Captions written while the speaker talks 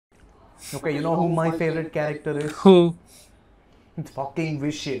Okay, you know who my favorite character is? Who? It's fucking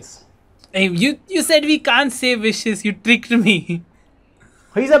Vicious. Hey, you said we can't say Vicious. You tricked me.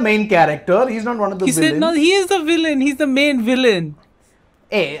 He's a main character. He's not one of the He villains. said no. He is the villain. He's the main villain.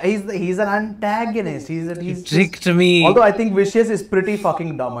 Hey, he's an antagonist. He's Tricked me. Although I think Vicious is pretty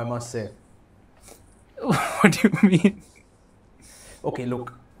fucking dumb, I must say. What do you mean? Okay,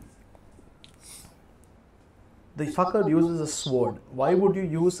 look. The fucker uses a sword. Why would you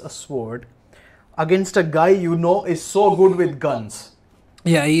use a sword against a guy you know is so good with guns?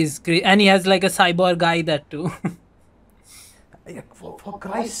 Yeah, he's great, and he has like a cyborg eye that too. For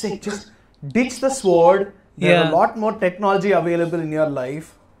Christ's sake, just ditch the sword. There's Yeah. a lot more technology available in your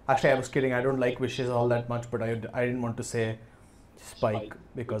life. Actually, I was kidding. I don't like Wishes all that much, but I didn't want to say Spike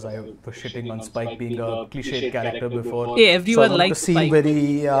because I was shitting on Spike being a cliched character before. Yeah, everyone so I want likes to seem Spike.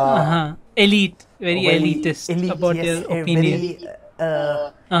 very Elite, very elitist elite, about yes, your opinion.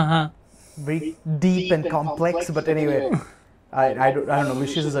 Very deep and complex. But anyway, I don't know.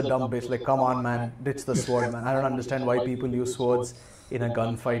 Wishes is a dumb bitch. Like, come on, man, ditch the sword, man. I don't understand why people use swords in a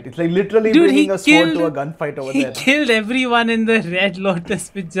gunfight. It's like literally Dude, bringing a sword to a gunfight over He there. killed everyone in the Red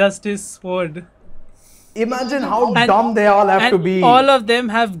Lotus with just his sword. Imagine how And- dumb they all have to And be. all of them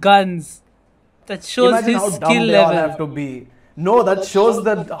have guns. That shows Imagine how his dumb skill they all level. have to be. No, that shows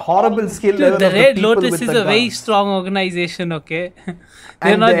the horrible skill level Dude, the of Red the people Lotus with is the a very guns. strong organization, okay? They're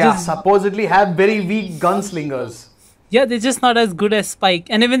And not they just supposedly have very weak gunslingers. yeah, they're just not as good as Spike.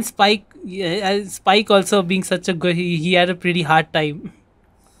 And even Spike, Spike also being such a good, he had a pretty hard time.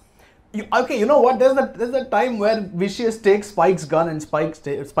 You know what? There's a time where Vicious takes Spike's gun and Spike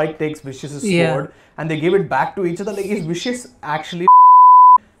takes Vicious's Yeah. sword and they give it back to each other. Like, is Vicious actually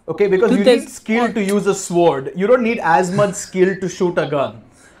okay? Because Dude, you there's- need skill to use a sword. You don't need as much skill to shoot a gun.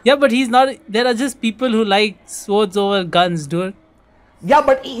 Yeah, but he's not. There are just people who like swords over guns, dude. Yeah,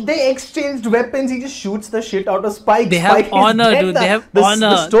 but they exchanged weapons. He just shoots the shit out of Spike. They have Spike is honor, dead. dude. They have The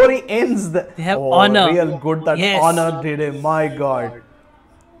honor. story ends. They have oh, honor. Real good that Yes. honor did him. My God.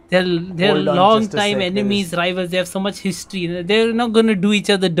 They're Hold on long just a time sec, enemies, there rivals. They have so much history. They're not gonna do each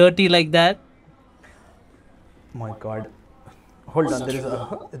other dirty like that. My God. Hold on.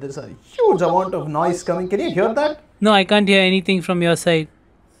 There's a huge amount of noise coming. Can you hear that? No, I can't hear anything from your side.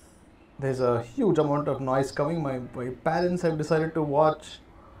 There's a huge amount of noise coming. My parents have decided to watch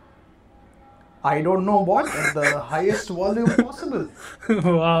I don't know what at the highest volume possible.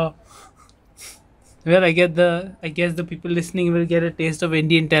 Wow. Well, I guess the people listening will get a taste of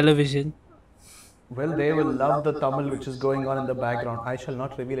Indian television. Well, they will love the Tamil which is going on in the background. I shall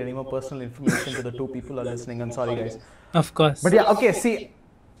not reveal any more personal information to the two people who are listening. I'm sorry, guys. Of course. But yeah, okay. See,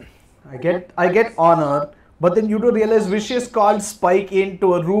 I get honor, but then you do realize Vicious called Spike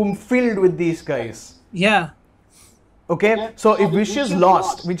into a room filled with these guys. Yeah. Okay, so if Vicious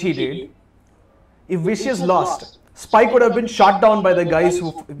lost, which he did, if Vicious lost, Spike would have been shot down by the guys who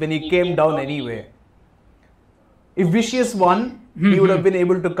when he came down anyway. If Vicious won, he would have been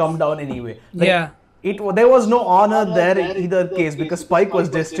able to come down anyway. Like, Yeah. There was no honor there in either case because Spike was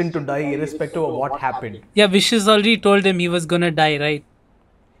destined to die irrespective of what happened. Yeah, Vicious already told him he was gonna die, right?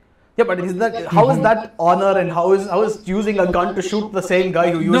 Yeah, but how is that honor and how is using a gun to shoot the same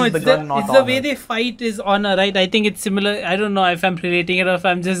guy who used No, the it's gun not it's honor? the way they fight is honor, right? I think it's similar. I don't know if I'm relating it or if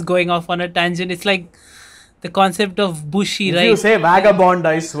I'm just going off on a tangent. It's like the concept of Bushi, If right? you say vagabond,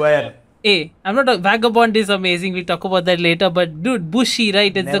 I swear. Hey, I'm not a vagabond is amazing. We'll talk about that later. But dude, Bushi,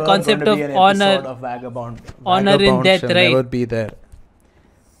 right? It's Never the concept gonna of be an honor. episode of vagabond. Honor in Vagabond death, shall right? Never be there.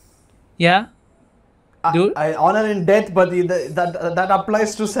 Yeah, dude. I honor in death, but that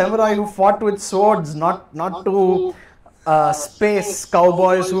applies to samurai who fought with swords, not to space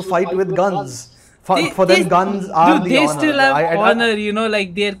cowboys who fight with guns. For them, guns are dude, the they honor. still have I honor, you know,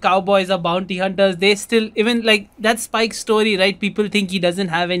 like their cowboys are bounty hunters. They still, even like that Spike story, right? People think he doesn't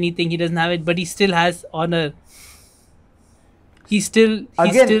have anything, he doesn't have it, but he still has honor. He's still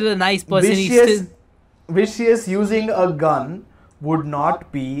a nice person. Vicious using a gun would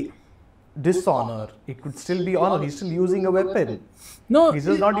not be dishonor. It could still be honor. He's still using a weapon. No, He's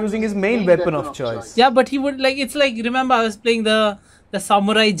just not using his main weapon of choice. yeah, but he would like. It's like, remember I was playing the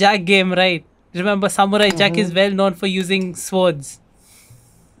Samurai Jack game, right? Remember Samurai Jack is well known for using swords.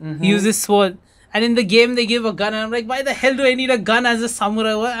 He uses sword, and in the game they give a gun, and I'm like, why the hell do I need a gun as a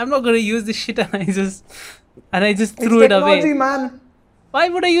samurai? I'm not gonna use this shit, and I just threw it away. Technology, man. Why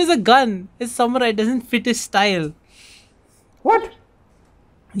would I use a gun? It's samurai, it doesn't fit his style. What?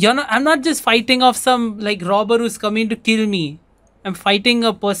 I'm not just fighting off some like robber who's coming to kill me. I'm fighting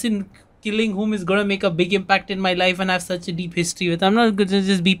a person killing whom is gonna make a big impact in my life and have such a deep history with. I'm not gonna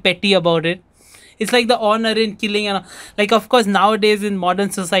just be petty about it. It's like the honor in killing, and like, of course, nowadays in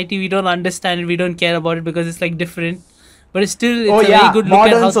modern society we don't understand it, we don't care about it because it's like different. But it's still, it's a very good look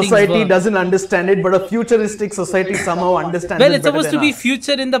at modern how society things work. doesn't understand it, but a futuristic society somehow understands Well, it it's better supposed to than be us.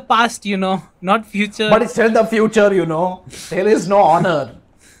 future in the past, not future. But it's still the future, you know. There is no honor.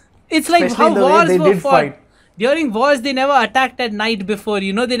 It's like Especially how the way wars they were did fought. fight. During wars, they never attacked at night before.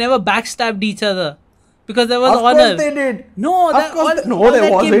 They never backstabbed each other because there was Of honor. course they did. No, Of that, course all, no, all there that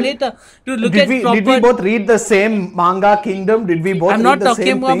came wasn't. later. To look Did at we, proper. did we both read the same manga Kingdom? Did we both I'm read not the talking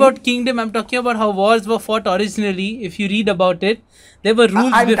same thing? about Kingdom. I'm talking about how wars were fought originally. If you read about it, there were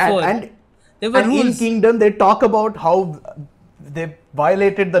rules before. There were and in rules. Kingdom, they talk about how they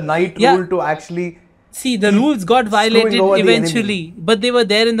violated the night Yeah. rule to actually. See, the rules got violated over the eventually, but they were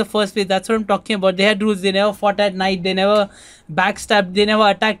there in the first place. That's what I'm talking about. They had rules. They never fought at night. They never backstabbed. They never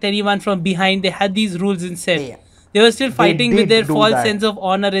attacked anyone from behind. They had these rules in set. Yeah. They were still fighting with did their do false that. sense of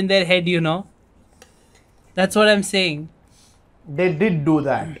honor in their head, That's what I'm saying. They did do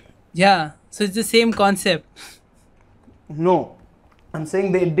that. Yeah. So it's the same concept. No, I'm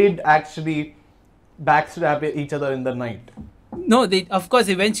saying they did actually backstab each other in the night. No, they, of course,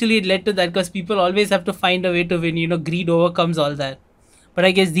 eventually it led to that because people always have to find a way to win. Greed overcomes all that. But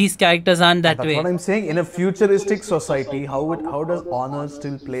I guess these characters aren't that That's way. what I'm saying. In a futuristic society, how does honor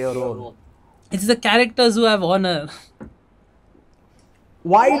still play a role? It's the characters who have honor.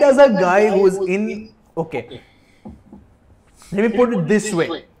 Why does a guy who's in... Okay, let me put it this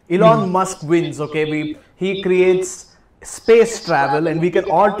way. Elon Musk wins, okay? He creates space travel and we can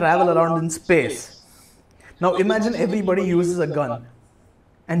all travel around in space. Now imagine everybody uses a gun.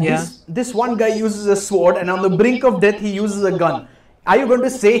 And Yeah. this one guy uses a sword and on the brink of death he uses a gun. Are you going to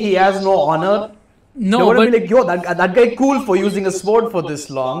say he has no honor? No, You're going to but be like, yo, that guy cool for using a sword for this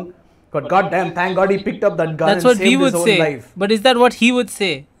long. But goddamn, thank God he picked up that gun that's and what saved we his would own say. life. But is that what he would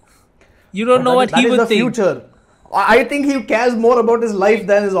say? You don't know what That he is would the think. future. I think he cares more about his life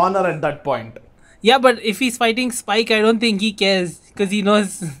than his honor at that point. Yeah, but if he's fighting Spike, I don't think he cares because he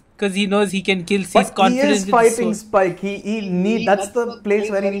knows he can kill. He's But he confident is with his fighting sword. Spike. That's the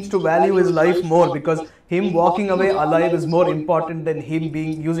place where he needs to value his life more because him walking away alive is more important than him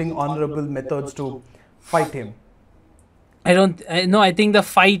using honorable methods to fight him. I think the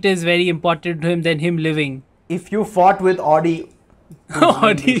fight is very important to him than him living. If you fought with Audi, whose name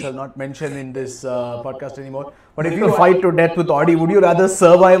Audi. we shall not mention in this podcast anymore. But if you fight to death with Audi, would you rather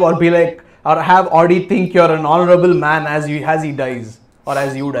survive or be like, or have Audi think you're an honorable man as he dies or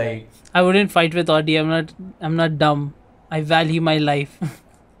as you die? I wouldn't fight with Audi. I'm not dumb. I value my life.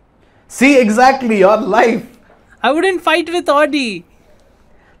 See, exactly, your life. I wouldn't fight with Audi.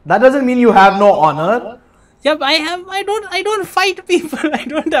 That doesn't mean you have no honor. Yeah, but I don't fight people. I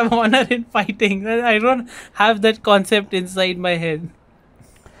don't have honor in fighting. I don't have that concept inside my head.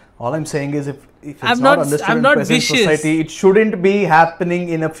 All I'm saying is if it's I'm not not- understood I'm in not present vicious. society, it shouldn't be happening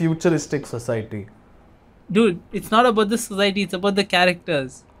in a futuristic society. Dude, it's not about the society, it's about the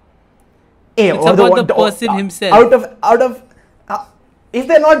characters. It's about the person himself. Out of if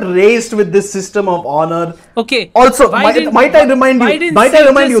they're not raised with this system of honor. Okay. Also, why didn't- might I remind why you? didn't Might I Sid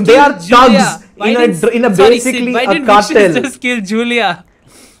remind just you? They kill are Julia? thugs Why in didn't- a sorry, basically Sid, why a didn't Vicious cartel. just kill Julia?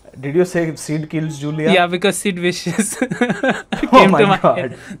 Did you say Sid kills Julia? Yeah, because Sid Vicious came my to my God.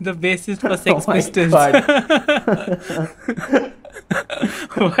 head. The bassist for Sex Oh my Pistols. God.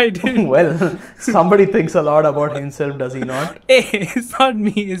 Why didn't... Well, somebody thinks a lot about himself, does he not? Hey, it's not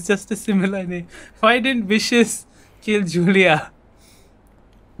me. It's just a similar name. Why didn't Vicious kill Julia?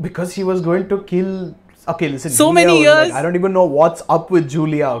 Because he was going to kill. Okay, listen. So Julia many was years. Like, I don't even know what's up with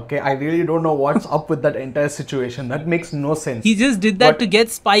Julia. Okay, I really don't know what's up with that entire situation. That makes no sense. He just did that But- to get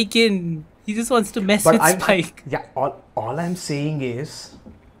Spike in. He just wants to mess But with I'm Spike. yeah. All I'm saying is,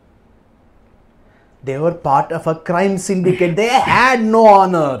 they were part of a crime syndicate. They had no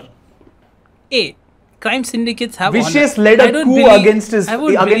honor. Hey, crime syndicates have Vicious honor. led I a don't coup believe- against I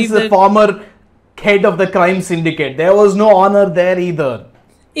won't believe against the that- former head of the crime syndicate. There was no honor there either.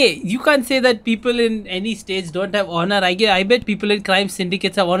 Hey, you can't say that people in any states don't have honor. I bet people in crime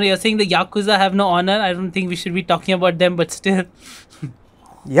syndicates have honor. You're saying the Yakuza have no honor. I don't think we should be talking about them, but still.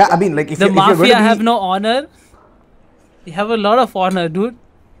 Yeah, I mean, like if The you're going mafia to be, have no honor. They have a lot of honor, dude.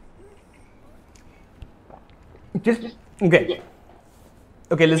 Just okay.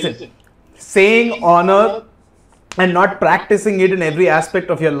 Okay, listen. Saying honor and not practicing it in every aspect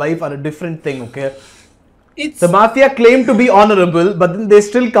of your life are a different thing, okay? It's The mafia claim to be honorable, but then they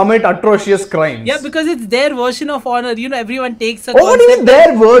still commit atrocious crimes. yeah, because it's their version of honor. You know, everyone takes a Oh, what do you mean their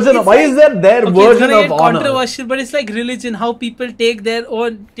version? It's Why like- is there their okay, version it's gonna of get honor? controversial, but it's like religion. How people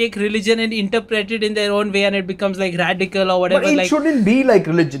take religion and interpret it in their own way, and it becomes like radical or whatever. But it like, shouldn't be like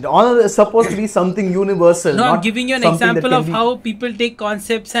religion. Honor is supposed to be something universal. no, I'm not giving you an something that example can of be- how people take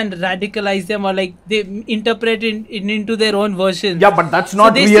concepts and radicalize them, or like they interpret it into their own version. Yeah, but that's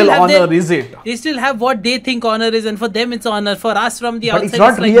not they real still have honor, their- is it? They still have what they think honor is, and for them it's honor. For us from the But outside, it's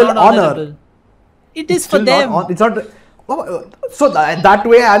not like real not honor. honorable. It is for Still them. not, it's not. So that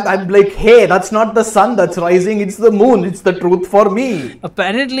way, I'm like, hey, that's not the sun that's rising. It's the moon. It's the truth for me.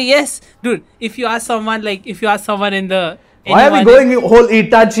 Apparently, yes, dude. If you ask someone in the Why are we anyone- going whole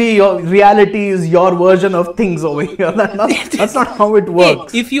Itachi? Your reality is your version of things over here. That's not how it Hey,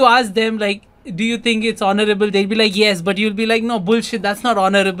 works. if you ask them like, do you think it's honorable? They'll be like, yes, but you'll be like, no, bullshit. That's not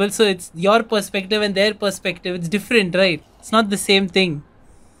honorable. So it's your perspective and their perspective. It's different, right? It's not the same thing.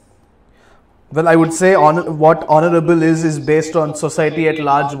 Well, I would say what honorable is based on society at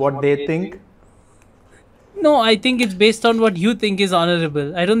large, what they think. No, I think it's based on what you think is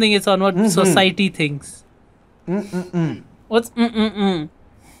honorable. I don't think it's on what society thinks. What's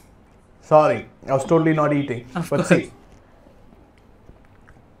Sorry, I was totally not eating. Of But course. see,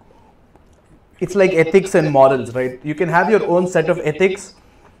 it's like ethics and morals, right? You can have your own set of ethics,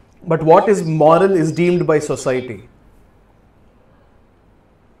 but what is moral is deemed by society.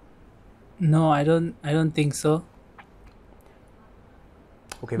 No, I don't think so.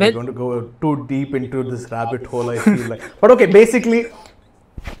 Okay, Well- we're going to go too deep into this rabbit hole, I feel like. But okay, basically,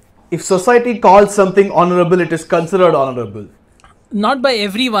 if society calls something honorable, it is considered honorable. Not by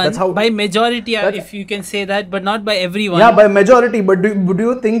everyone. That's how- by majority, That's- if you can say that, but not by everyone. Yeah, by majority, but do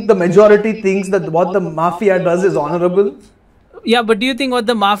you think the majority thinks that what the mafia does is honorable? Yeah, but do you think what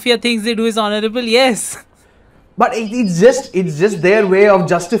the mafia thinks they do is honorable? Yes. But it's just their way of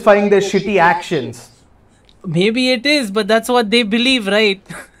justifying their shitty actions. Maybe it is, but that's what they believe, right?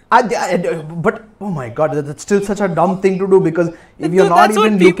 But oh my god, that's still such a dumb thing to do, because if you're Dude, not that's what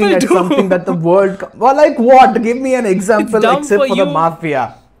even looking people at do. something that the world, well, like what? Give me an example dumb except for for the you.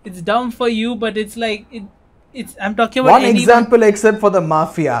 mafia. It's dumb for you, but it's like it's. I'm talking about One anyone. example except for the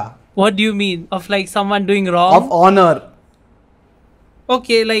mafia What do you mean of like someone doing wrong? of honor.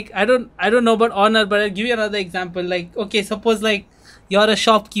 Okay, like I don't know about honor, but I'll give you another example. Like, okay, suppose like you're a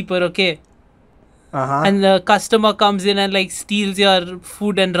shopkeeper, okay, and the customer comes in and like steals your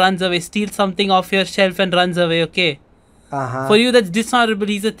food and runs away, steals something off your shelf and runs away, okay. For you, that's dishonorable.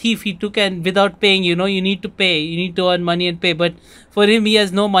 He's a thief. He took and without paying, you need to pay. You need to earn money and pay. But for him, he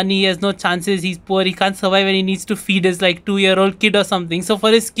has no money. He has no chances. He's poor. He can't survive, and he needs to feed his like 2-year-old kid or something. So for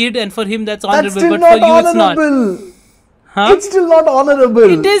his kid and for him, that's honorable. That's still But not for you, it's not. honorable. Huh? It's still not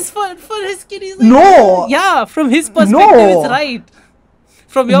honorable. It is for his kid. He's like, No. Yeah, from his perspective, No. it's right.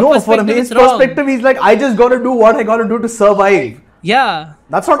 From your No, perspective, from his it's wrong. perspective, he's like, I just got to do what I got to do to survive. Yeah.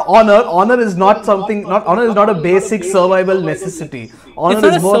 That's not honor. Honor is not something. Honor is not a basic survival necessity. Honor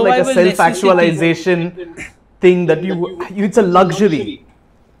not is a more like a survival self-actualization thing that it's a luxury.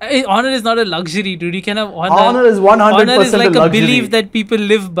 Honor is not a luxury, dude. You can have honor. Honor is 100% Honor is like a a luxury. belief that people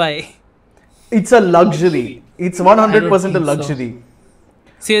live by. It's a luxury. It's I 100% don't a think so. luxury.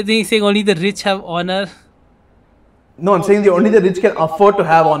 So you're saying only the rich have honor? No, I'm saying only the rich can afford to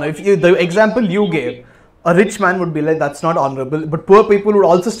have honor. The example you gave, a rich man would be like, that's not honorable. But poor people would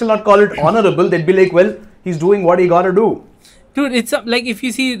also still not call it honorable. They'd be like, well, he's doing what he got to do. Dude, it's like if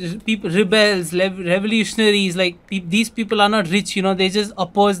you see people, rebels, revolutionaries, like these people are not rich, they just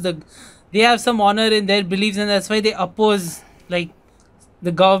oppose they have some honor in their beliefs, and that's why they oppose like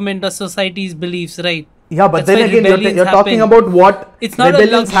the government or society's beliefs, right? Yeah, but That's then why again, rebellions you're talking happen. about what It's not a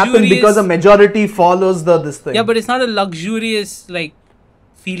rebellions happen luxurious- because a majority follows this thing. Yeah, but it's not a luxurious like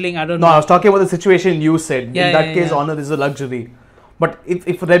feeling. I don't No, I know. was talking about the situation you said. Yeah, In that yeah, case, yeah. honor is a luxury. But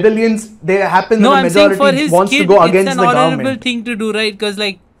if rebellions, they happen No, when I'm the saying for majority his wants kid, to go it's against an the honorable government. thing to do, right? Because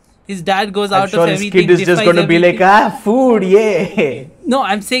like his dad goes I'm out sure of his everything. kid is just defies going to be like, everything. food, yeah. No,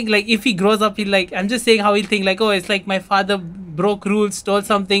 I'm saying like if he grows up, I'm just saying how he'll think like, oh, it's like my father broke rules, stole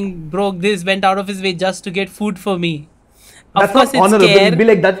something, broke this, went out of his way just to get food for me. Of That's course, not it's honorable. care. It'd be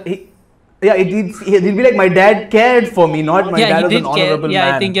like that. It'd be like my dad cared for me, not my Yeah, dad he was did an care. honorable Yeah,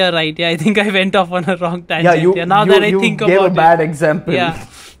 man. I think you're right. Yeah, I think I went off on a wrong tangent. Yeah, you, now you, that I you think gave about a bad it. example. Yeah,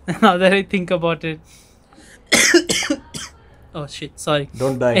 now that I think about it. Oh shit! Sorry.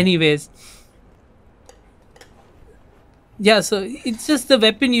 Don't die. Anyways. Yeah, so it's just the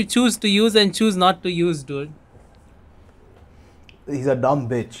weapon you choose to use and choose not to use, dude. He's a dumb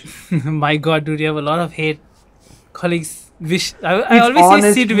bitch. My god, dude, you have a lot of hate. Colleagues I It's always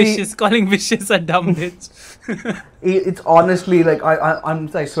say Sid honestly- Vicious, calling Vicious a dumb bitch. It's honestly like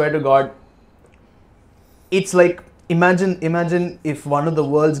I swear to God, it's like imagine if one of the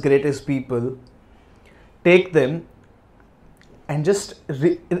world's greatest people take them and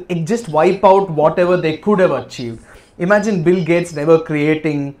just wipe out whatever they could have achieved. Imagine Bill Gates never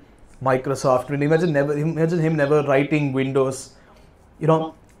creating Microsoft. Imagine him never writing Windows. You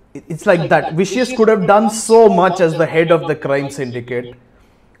know, it's like that. Vicious could have done so much as the head of the crime syndicate.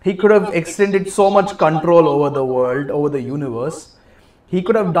 He could have extended so much control over the world, over the universe. He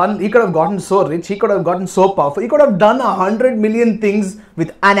could have gotten so rich, he could have gotten so powerful, he could have done 100 million things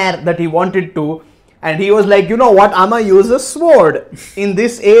with Anar that he wanted to. And he was like, you know what, I'ma use a sword. In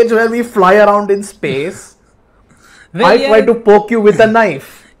this age where we fly around in space, I try to poke you with a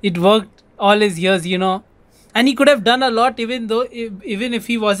knife. It worked all his years, you know. And he could have done a lot even if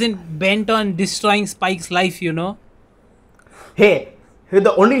he wasn't bent on destroying Spike's life, you know. Hey,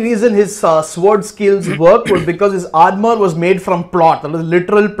 the only reason his sword skills worked was because his armor was made from plot. There was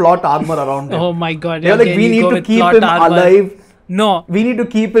literal plot armor around him. Oh my God. They were like, again we you need go to with keep plot him armor. alive. No. We need to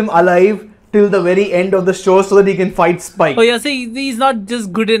keep him alive till the very end of the show so that he can fight Spike. Oh, you're saying he's not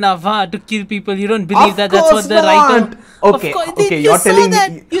just good enough, to kill people. You don't believe Of that? That's course what the writer. not. Okay, Of course, okay, you you're saw telling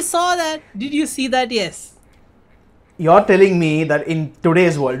that. me. You saw that. Did you see that? Yes. You're telling me that in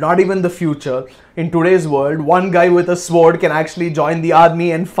today's world, not even the future, in today's world, one guy with a sword can actually join the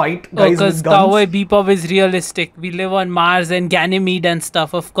army and fight guys Because with guns? Cowboy Bebop is realistic. We live on Mars and Ganymede and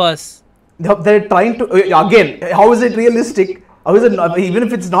stuff, of course. They're trying to again. How is it realistic? How is it not, even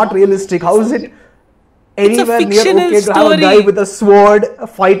if it's not realistic? How is it anywhere near fictional okay to have a guy story. with a sword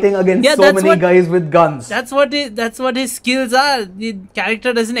fighting against Yeah, so that's many what- guys with guns? That's what his skills are. The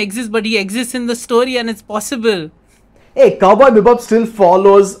character doesn't exist, but he exists in the story, and it's possible. Hey, Cowboy Bebop still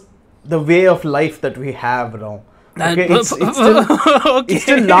follows the way of life that we have now. Okay, it's still Okay. it's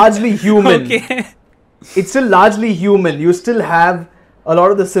still largely human. Okay. It's still largely human. You still have a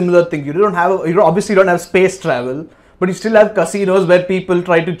lot of the similar things. You obviously don't have space travel, but you still have casinos where people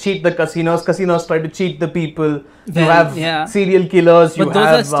try to cheat the casinos. Casinos try to cheat the people. You Well, have yeah. serial killers. But You those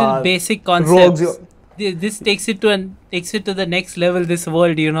have are still basic rogues. concepts. This takes it to the next level. This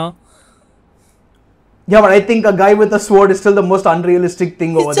world, you know. Yeah, but I think a guy with a sword is still the most unrealistic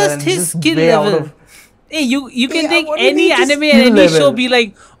thing over It's there. just and his just skill way out level. of- Hey, you can Yeah, take what do you any mean just anime skill and any show, level? be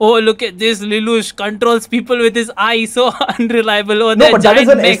like, oh, look at this, Lelouch controls people with his eye, so unreliable. Oh, No, they're but that is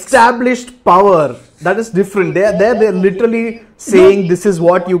giant an mechs. established power. That is different. They're literally saying this is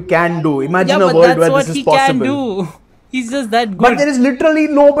what you can do. Yeah, Imagine a but world that's where what this is he possible. can do. He's just that good. But there is literally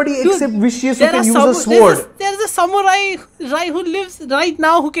nobody Dude, except Vicious who there can are use a sword. There's a samurai who lives right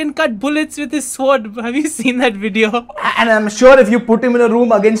now who can cut bullets with his sword. Have you seen that video? And I'm sure if you put him in a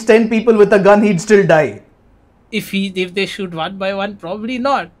room against 10 people with a gun, he'd still die. If they shoot one by one, probably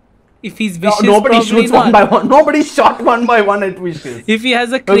not. If he's No, vicious, nobody probably shoots not. one by one. Nobody shot one by one at Vicious. If he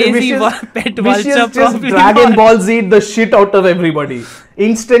has a Okay, crazy pet vulture, Vicious just probably Dragon not. Ball Z the shit out of everybody.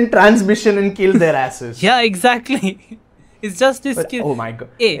 Instant transmission and kill their asses. Yeah, exactly. It's just his But, skill. oh my god.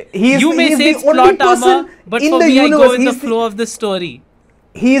 Hey, He's you the- may he's say the it's only plot armor, person but in for the me, I go universe, with the he's the- flow of the story.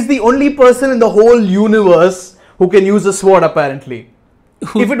 He is the only person in the whole universe who can use a sword apparently.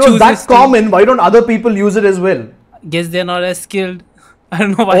 Who If it was chooses that to- common, why don't other people use it as well? Guess they're not as skilled. I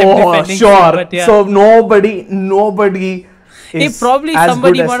don't know why I'm Oh, defending sure. Sid, but yeah. So nobody Hey, is probably as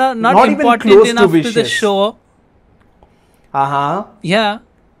somebody good as, not even important close enough to the Vicious. show. Uh-huh. Yeah.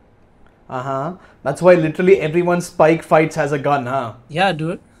 Uh-huh. That's why literally everyone Spike fights has a gun, huh? Yeah,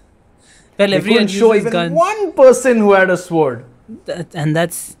 dude. Well, They everyone couldn't show uses even guns. one person who had a sword. And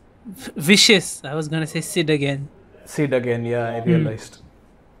that's vicious. I was gonna say Sid again. Sid again, yeah, I realized.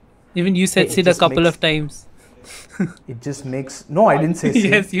 Even you said Hey, it Sid a just couple makes- of times. It just makes... No, I didn't say Sid.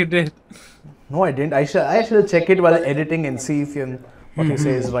 Yes, you did. No, I didn't. I should check it while editing and see if what you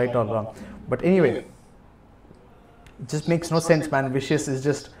say is right or wrong. But anyway, it just makes no sense, man. Vicious is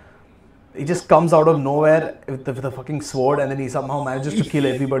just... He just comes out of nowhere with the fucking sword and then he somehow manages to kill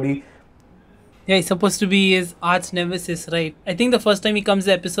everybody. Yeah, he's supposed to be his arch nemesis, right? I think the first time he comes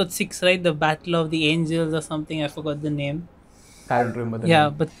to episode 6, right? The Battle of the Angels or something. I forgot the name. I don't remember the Yeah,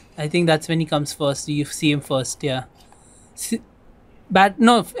 name. but I think that's when he comes first. You see him first, yeah.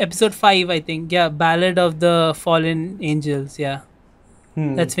 Episode 5, I think. Yeah, Ballad of the Fallen Angels, yeah.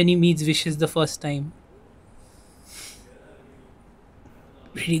 That's when he meets Vicious the first time.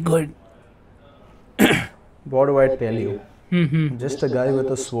 Pretty good. What do I tell you? Mm-hmm. Just a guy with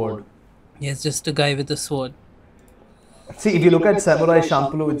a sword. Yes, just a guy with a sword. See, if you look at Samurai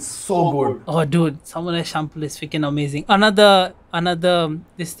Champloo, it's so good. Oh, dude, Samurai Champloo is freaking amazing. Another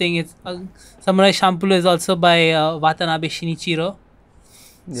this thing is Samurai Champloo is also by Watanabe Shinichiro.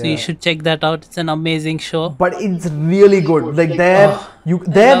 So you should check that out. It's an amazing show. But it's really good. Like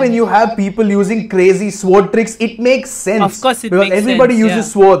when you have people using crazy sword tricks, it makes sense. Of course, it because makes everybody sense,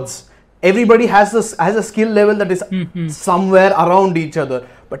 uses swords. Everybody has a skill level that is somewhere around each other.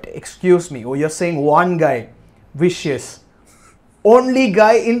 But excuse me, you're saying one guy, Vicious, only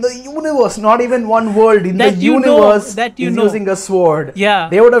guy in the universe, not even one world in the universe, is using a sword. Yeah,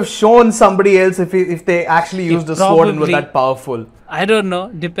 they would have shown somebody else if they actually used a sword and were that powerful. I don't know.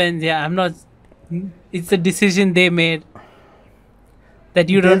 Depends. Yeah, I'm not. It's a decision they made that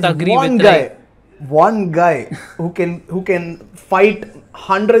you don't agree with. Right? One guy who can fight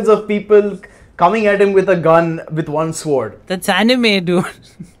hundreds of people coming at him with a gun with one sword. That's anime, dude.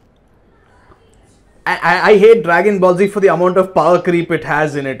 I hate Dragon Ball Z for the amount of power creep it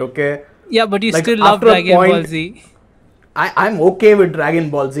has in it. Okay. Yeah, but you still love Dragon Ball Z. I'm okay with Dragon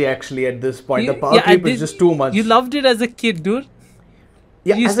Ball Z actually at this point. The power creep is just too much. You loved it as a kid, dude.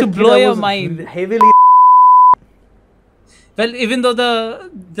 Yeah, it used to blow your mind. Heavily. Well, even though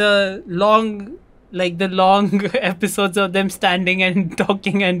the long episodes of them standing and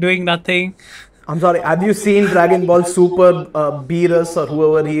talking and doing nothing. I'm sorry, have you seen Dragon Ball Super Beerus or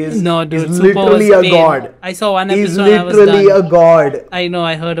whoever he is? No, dude. He's literally a god. I saw one episode. He's literally a god. I know,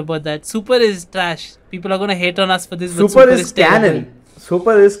 I heard about that. Super is trash. People are gonna hate on us for this. Super, but Super is canon.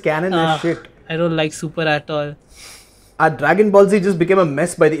 Super is canon as shit. I don't like Super at all. Dragon Ball Z just became a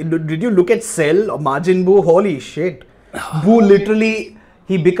mess by the... Did you look at Cell or Majin Buu? Holy shit. Buu literally...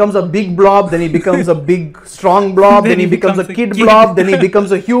 He becomes a big blob, then he becomes a big strong blob, then he becomes a kid blob, then he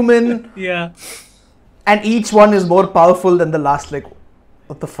becomes a human. Yeah. And each one is more powerful than the last. Like,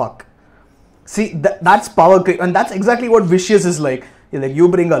 what the fuck? See, that's power creep. And that's exactly what Vicious is like. You're like, you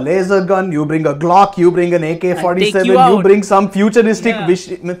bring a laser gun, you bring a Glock, you bring an AK-47, you bring some futuristic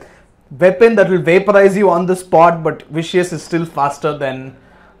weapon that will vaporize you on the spot, but Vicious is still faster than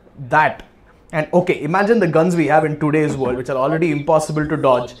that. And okay, imagine the guns we have in today's world, which are already impossible to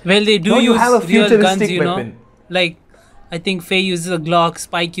dodge. Well, they do use have a futuristic guns, you weapon. Know? Like, I think Faye uses a Glock,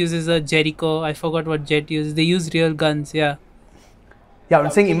 Spike uses a Jericho. I forgot what Jet uses. They use real guns, yeah. Yeah,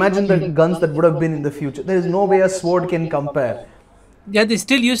 I'm saying imagine the guns that would have been in the future. There is no way a sword can compare. Yeah, they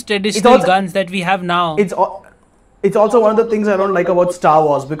still use traditional guns that we have now. It's also one of the things I don't like about Star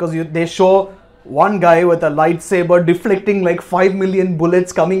Wars, because they show one guy with a lightsaber deflecting like 5 million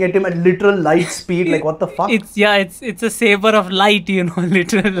bullets coming at him at literal light speed. Like, what the fuck? It's a saber of light,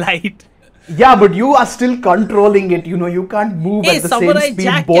 literal light. Yeah, but you are still controlling it. You can't move at the same speed.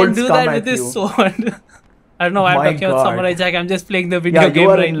 Jack bolts can do come that at with his you. sword. I don't know why I'm talking about Samurai Jack. I'm just playing the video game you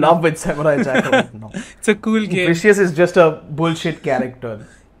are right in now. love with Samurai Jack right now. It's a cool game. Vicious is just a bullshit character.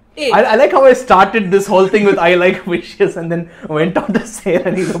 Hey. I like how I started this whole thing with I like Vicious and then went on to say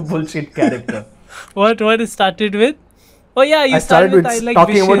that he's a bullshit character. What it started with? Oh yeah, you started with I like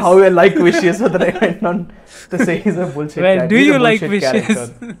talking Vicious. about how I like Vicious, but then I went on to say he's a bullshit character. Well, do you like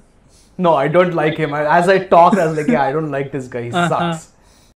Vicious? No, I don't like him. As I talked, I was like, yeah, I don't like this guy. He sucks.